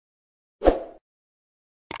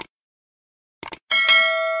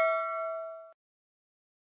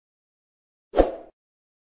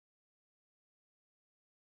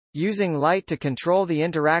Using light to control the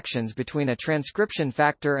interactions between a transcription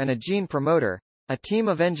factor and a gene promoter, a team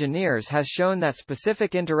of engineers has shown that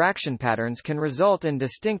specific interaction patterns can result in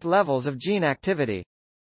distinct levels of gene activity.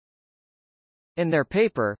 In their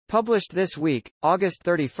paper, published this week, August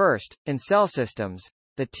 31, in Cell Systems,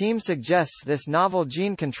 the team suggests this novel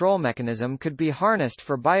gene control mechanism could be harnessed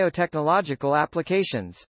for biotechnological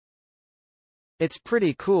applications. It's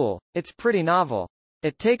pretty cool, it's pretty novel.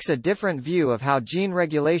 It takes a different view of how gene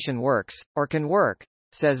regulation works, or can work,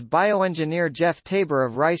 says bioengineer Jeff Tabor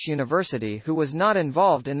of Rice University, who was not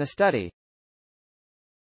involved in the study.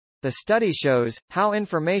 The study shows how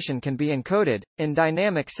information can be encoded in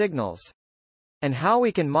dynamic signals, and how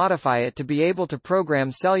we can modify it to be able to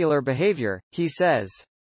program cellular behavior, he says.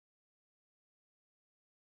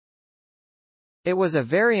 It was a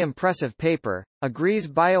very impressive paper, agrees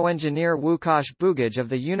bioengineer Lukasz Bugaj of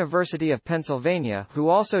the University of Pennsylvania, who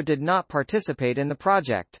also did not participate in the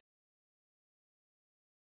project.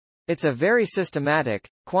 It's a very systematic,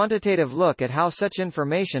 quantitative look at how such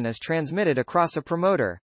information is transmitted across a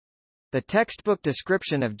promoter. The textbook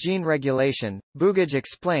description of gene regulation, Bugaj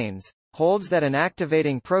explains, holds that an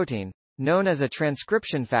activating protein, known as a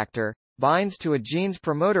transcription factor, binds to a gene's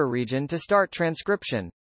promoter region to start transcription.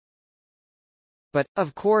 But,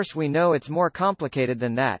 of course, we know it's more complicated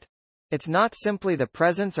than that. It's not simply the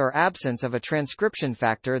presence or absence of a transcription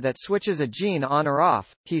factor that switches a gene on or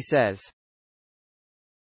off, he says.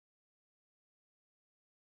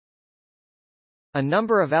 A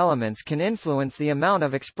number of elements can influence the amount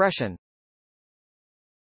of expression.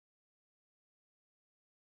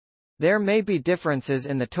 There may be differences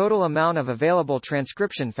in the total amount of available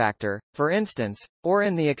transcription factor, for instance, or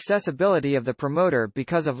in the accessibility of the promoter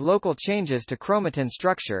because of local changes to chromatin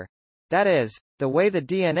structure, that is, the way the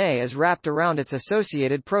DNA is wrapped around its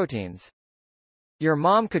associated proteins. Your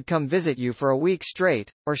mom could come visit you for a week straight,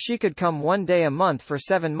 or she could come one day a month for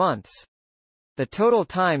 7 months. The total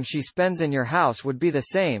time she spends in your house would be the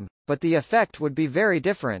same, but the effect would be very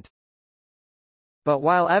different. But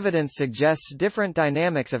while evidence suggests different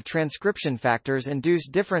dynamics of transcription factors induce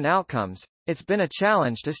different outcomes, it's been a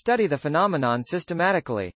challenge to study the phenomenon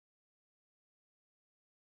systematically.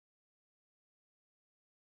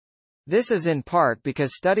 This is in part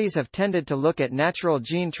because studies have tended to look at natural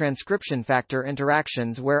gene transcription factor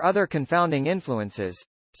interactions where other confounding influences,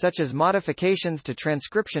 such as modifications to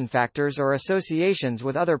transcription factors or associations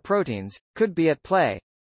with other proteins, could be at play.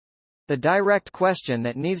 The direct question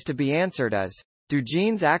that needs to be answered is, do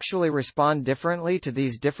genes actually respond differently to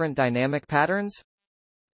these different dynamic patterns?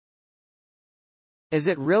 Is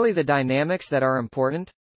it really the dynamics that are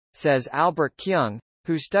important? Says Albert Keung,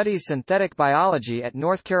 who studies synthetic biology at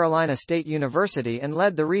North Carolina State University and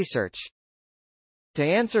led the research. To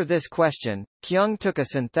answer this question, Keung took a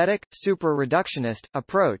synthetic, super-reductionist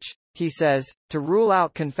approach, he says, to rule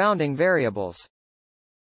out confounding variables.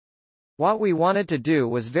 What we wanted to do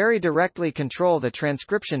was very directly control the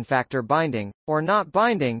transcription factor binding, or not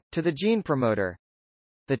binding, to the gene promoter.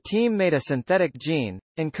 The team made a synthetic gene,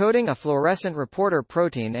 encoding a fluorescent reporter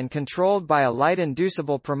protein and controlled by a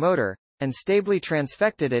light-inducible promoter, and stably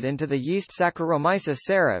transfected it into the yeast Saccharomyces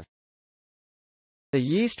cerevisiae. The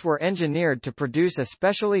yeast were engineered to produce a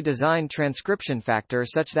specially designed transcription factor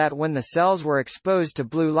such that when the cells were exposed to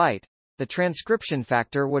blue light, the transcription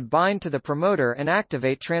factor would bind to the promoter and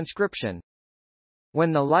activate transcription.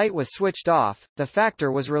 When the light was switched off, the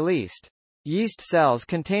factor was released. Yeast cells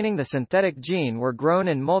containing the synthetic gene were grown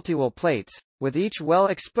in multiwell plates, with each well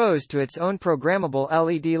exposed to its own programmable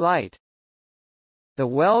LED light. The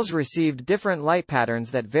wells received different light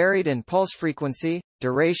patterns that varied in pulse frequency,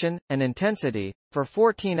 duration, and intensity, for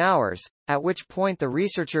 14 hours, at which point the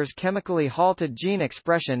researchers chemically halted gene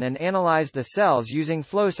expression and analyzed the cells using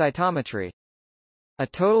flow cytometry. A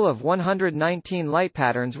total of 119 light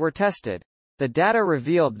patterns were tested. The data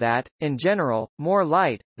revealed that, in general, more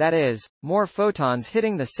light, that is, more photons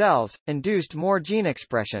hitting the cells, induced more gene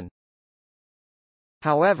expression.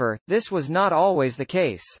 However, this was not always the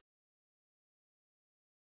case.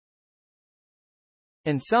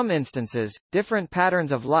 In some instances, different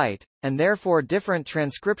patterns of light, and therefore different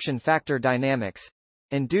transcription factor dynamics,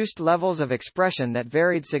 induced levels of expression that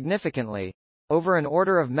varied significantly, over an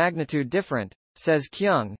order of magnitude different, says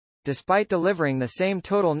Keung, despite delivering the same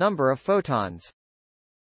total number of photons.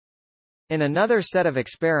 In another set of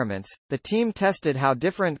experiments, the team tested how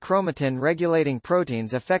different chromatin-regulating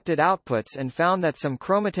proteins affected outputs and found that some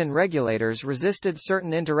chromatin regulators resisted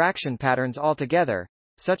certain interaction patterns altogether,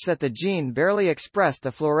 such that the gene barely expressed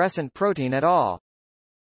the fluorescent protein at all.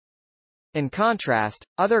 In contrast,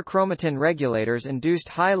 other chromatin regulators induced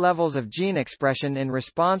high levels of gene expression in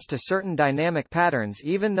response to certain dynamic patterns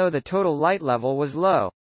even though the total light level was low.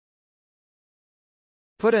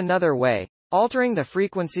 Put another way, altering the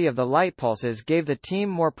frequency of the light pulses gave the team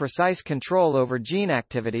more precise control over gene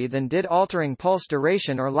activity than did altering pulse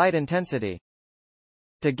duration or light intensity.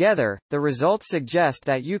 Together, the results suggest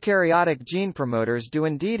that eukaryotic gene promoters do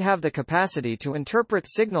indeed have the capacity to interpret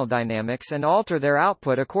signal dynamics and alter their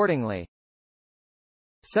output accordingly.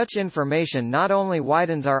 Such information not only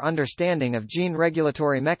widens our understanding of gene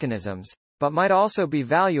regulatory mechanisms, but might also be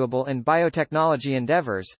valuable in biotechnology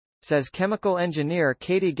endeavors, says chemical engineer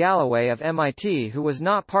Katie Galloway of MIT, who was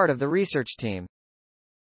not part of the research team.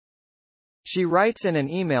 She writes in an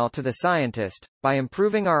email to the scientist, by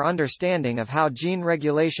improving our understanding of how gene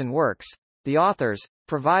regulation works, the authors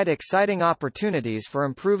provide exciting opportunities for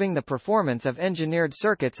improving the performance of engineered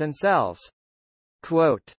circuits and cells.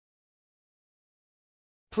 Quote,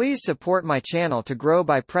 "Please support my channel to grow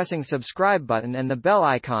by pressing subscribe button and the bell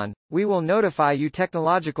icon. We will notify you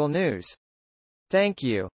technological news. Thank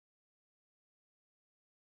you."